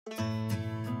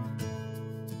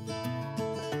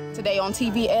Today on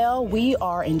TVL, we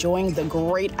are enjoying the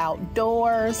great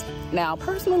outdoors. Now,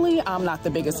 personally, I'm not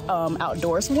the biggest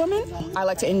outdoors woman. I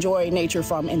like to enjoy nature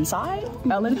from inside.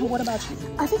 Ellen, what about you?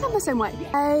 I think I'm the same way.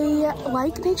 I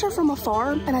like nature from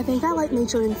afar, and I think I like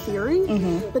nature in theory.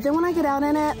 But then when I get out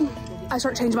in it, I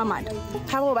start changing my mind.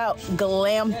 How about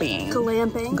glamping?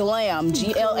 Glamping. Glam,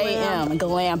 G-L-A-M,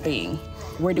 glamping.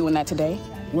 We're doing that today.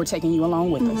 We're taking you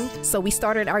along with us. So we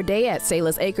started our day at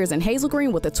Selah's Acres in Hazel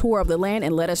Green with a tour of the land,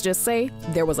 and let us just say,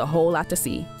 there was a whole lot to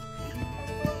see.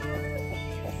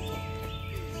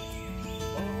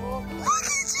 Look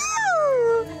at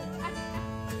you!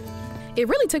 It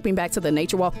really took me back to the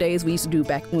nature walk days we used to do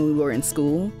back when we were in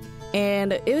school.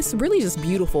 And it's really just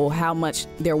beautiful how much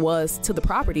there was to the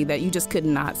property that you just could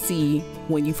not see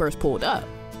when you first pulled up.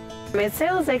 At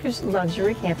Selah's Acres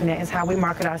Luxury Camping is how we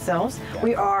market ourselves.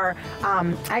 We are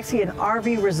actually an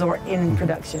RV resort in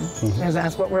production.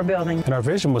 That's what we're building. And our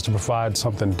vision was to provide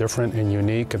something different and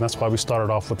unique, and that's why we started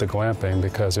off with the glamping,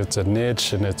 because it's a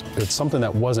niche and it's something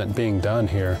that wasn't being done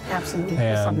here. Absolutely,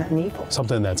 and something that's needful.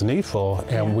 Something that's needful,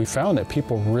 and we found that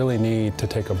people really need to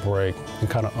take a break and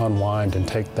kind of unwind and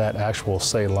take that actual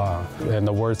Selah. And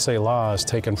the word Selah is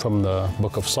taken from the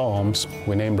book of Psalms.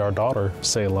 We named our daughter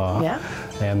Selah. Yeah.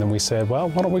 And then we said, well,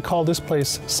 why don't we call this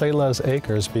place Selah's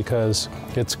Acres, because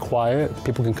it's quiet,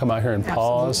 people can come out here and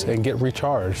pause and get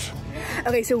recharged.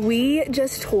 Okay, so we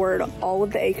just toured all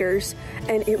of the acres,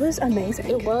 and it was amazing.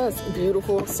 It was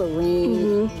beautiful,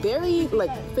 serene, very,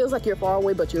 feels like you're far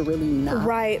away, but you're really not.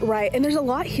 Right, right. And there's a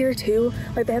lot here too.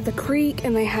 Like, they have the creek,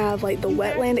 and they have like the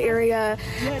wetland area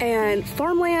and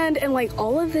farmland, and like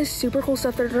all of this super cool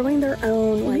stuff. They're growing their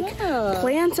own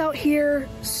plants out here.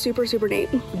 Super, super neat.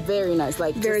 Very nice.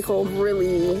 Like, very cool.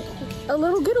 Really a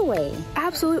little getaway.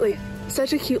 Absolutely.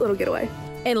 Such a cute little getaway.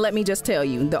 And let me just tell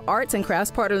you, the arts and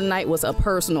crafts part of the night was a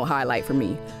personal highlight for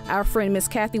me. Our friend Miss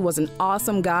Kathy was an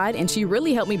awesome guide, and she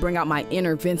really helped me bring out my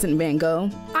inner Vincent van Gogh.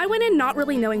 I went in not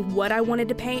really knowing what I wanted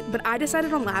to paint, but I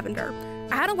decided on lavender.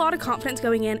 I had a lot of confidence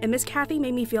going in, and Miss Kathy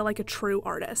made me feel like a true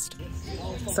artist.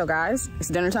 So guys, it's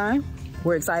dinner time.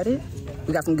 We're excited.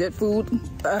 We got some good food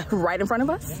right in front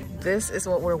of us. This is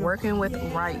what we're working with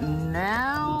right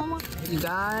now. You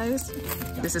guys,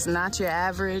 this is not your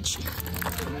average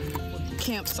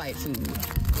campsite food.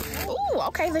 Oh,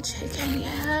 okay, the chicken,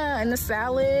 yeah, and the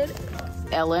salad.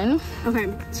 Ellen.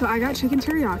 Okay, so I got chicken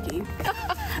teriyaki.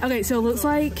 Okay, so it looks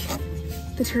like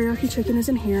the teriyaki chicken is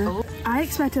in here. Oh. I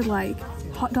expected like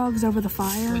hot dogs over the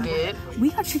fire. We did.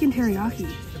 We got chicken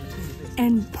teriyaki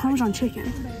and Parmesan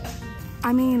chicken.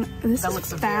 I mean, this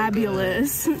is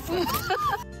fabulous.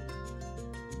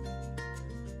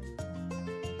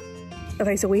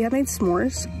 Okay, so we have made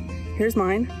s'mores. Here's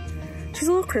mine. She's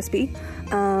a little crispy,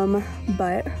 but I'm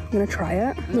gonna try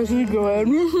it. This is good.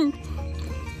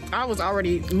 I was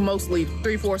already mostly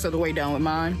 3/4 of the way done with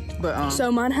mine, but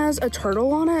so mine has a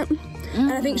turtle on it,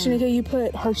 and I think Shanika, you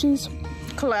put Hershey's.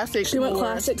 Classic. She went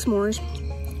classic s'mores.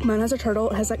 Mine has a turtle.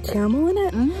 It has like caramel in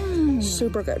it.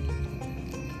 Super good.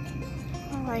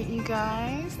 All right, you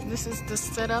guys, this is the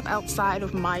setup outside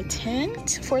of my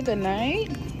tent for the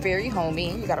night. Very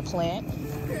homey. We got a plant.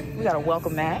 We got a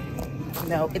welcome mat.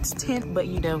 No, it's tent, but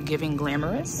you know, giving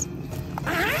glamorous.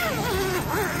 And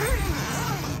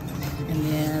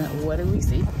then what do we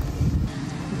see?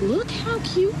 Look how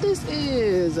cute this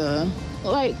is.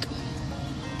 Like,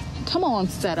 come on,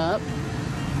 setup.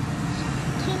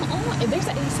 Come on. There's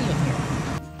an AC in here.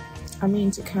 I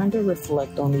mean, to kind of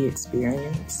reflect on the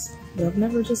experience. But I've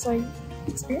never just like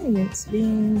experienced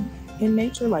being in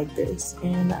nature like this,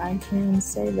 and I can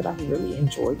say that I've really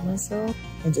enjoyed myself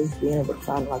and just being able to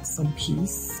find like some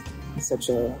peace in such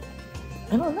a,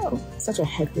 I don't know, such a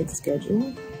hectic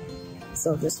schedule.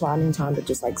 So just finding time to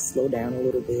just like slow down a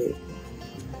little bit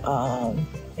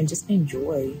and just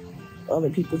enjoy other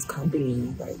people's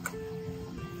company. Like,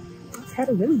 I've had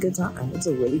a really good time. It's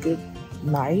a really good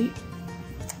night,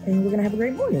 and we're gonna have a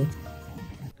great morning.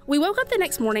 We woke up the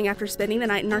next morning after spending the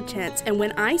night in our tents, and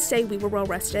when I say we were well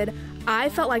rested, I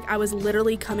felt like I was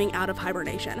literally coming out of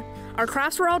hibernation. Our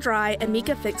crafts were all dry, and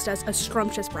Mika fixed us a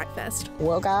scrumptious breakfast.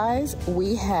 Well, guys,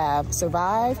 we have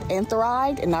survived and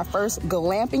thrived in our first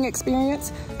glamping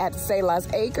experience at Selah's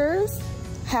Acres.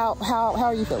 How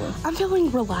are you feeling? I'm feeling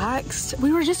relaxed.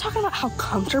 We were just talking about how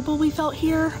comfortable we felt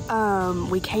here.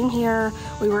 We came here,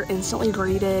 we were instantly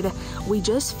greeted. We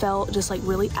just felt just like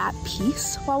really at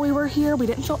peace while we were here. We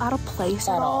didn't feel out of place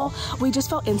at all. We just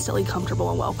felt instantly comfortable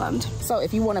and welcomed. So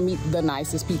if you want to meet the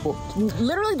nicest people,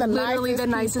 literally the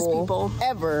nicest people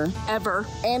ever,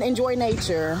 and enjoy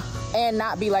nature, and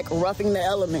not be like roughing the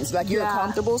elements. Like you're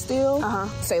comfortable still.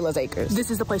 Selah's Acres.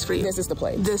 This is the place for you. This is the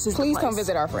place. This is Please the place. come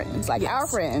visit our friends. Like our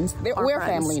friends. We're friends.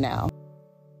 family now.